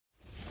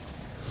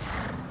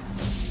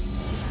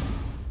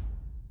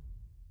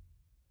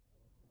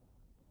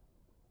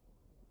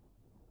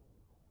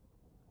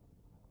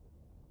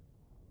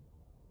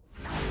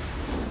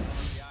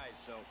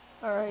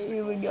Alright,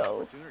 here we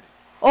go.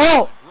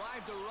 Oh!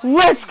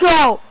 Let's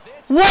go!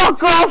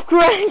 Walk-off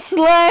grand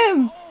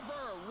slam!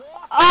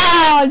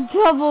 Ah,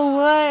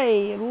 double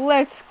A!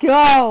 Let's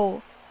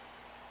go!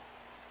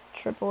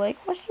 Triple A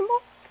question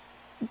mark?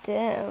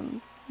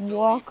 Damn.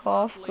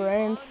 Walk-off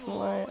grand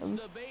slam.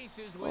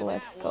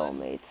 Let's go,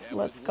 mates.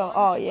 Let's go.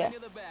 Oh, yeah.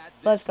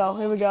 Let's go.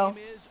 Here we go.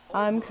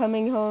 I'm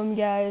coming home,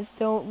 guys.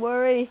 Don't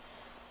worry.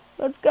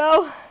 Let's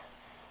go.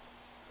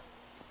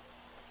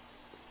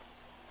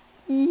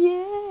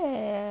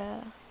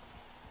 Yeah.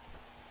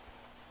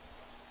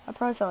 I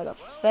probably sound like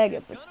a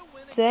faggot, but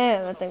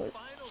damn, that thing was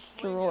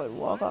destroyed.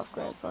 Walk-off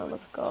grand slam.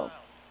 Let's go.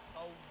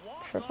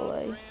 Triple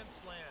A.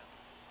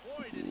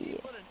 Yeah.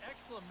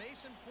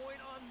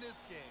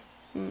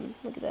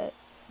 Look at that.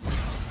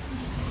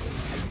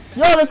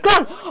 Yo, let's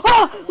go!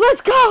 Oh,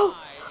 let's go!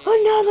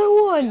 Another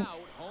one!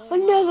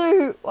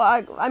 Another,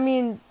 well, I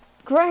mean,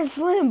 grand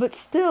slam, but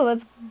still,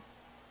 that's,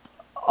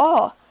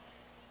 oh.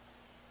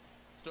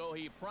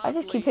 I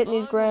just keep hitting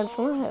these grand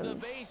slams.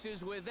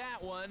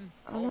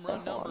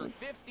 Another one.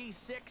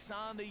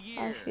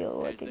 I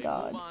feel like a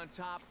god.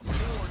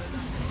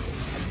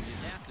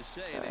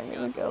 Alright,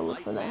 here we go. Look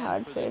for that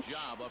hard pitch.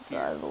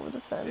 Drive over the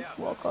fence.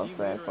 Walk off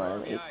grand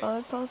slam.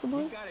 8-5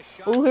 possibly.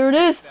 Oh, here it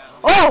is.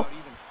 Oh!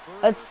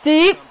 That's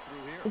deep.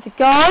 Is it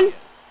gone?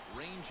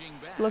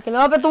 Looking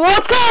up at the wall.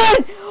 It's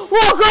gone!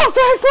 Walk off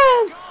grand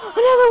slam!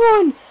 Another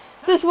one!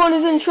 This one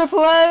is in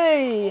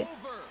AAA.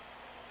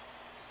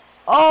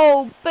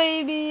 Oh,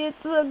 baby,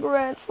 it's a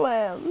grand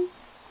slam.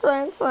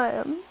 Grand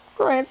slam.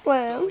 Grand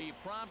slam.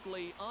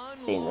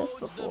 Seen this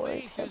before,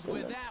 except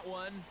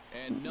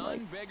in the,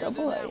 like,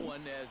 double A.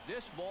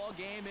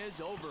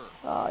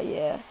 Oh,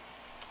 yeah.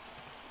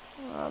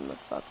 I'm a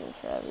fucking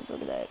savage.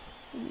 Look at that.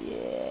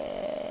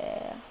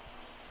 Yeah.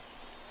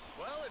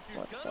 Well, if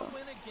you're gonna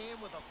win a game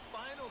with a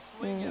final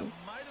swing, you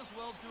might as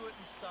well do it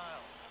in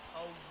style.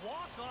 A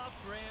walk-off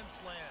grand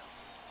slam.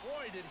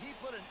 Boy, did he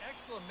put an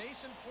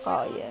exclamation point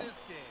on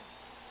this game.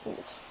 I think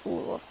it's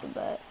full off the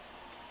bat.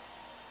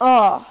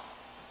 Oh.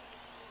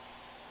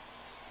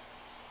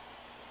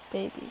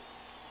 Baby.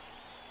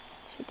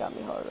 She got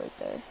me hard right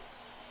there.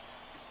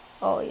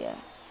 Oh, yeah.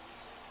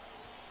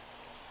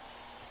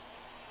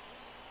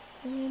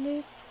 And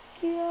it's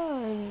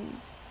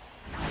gone.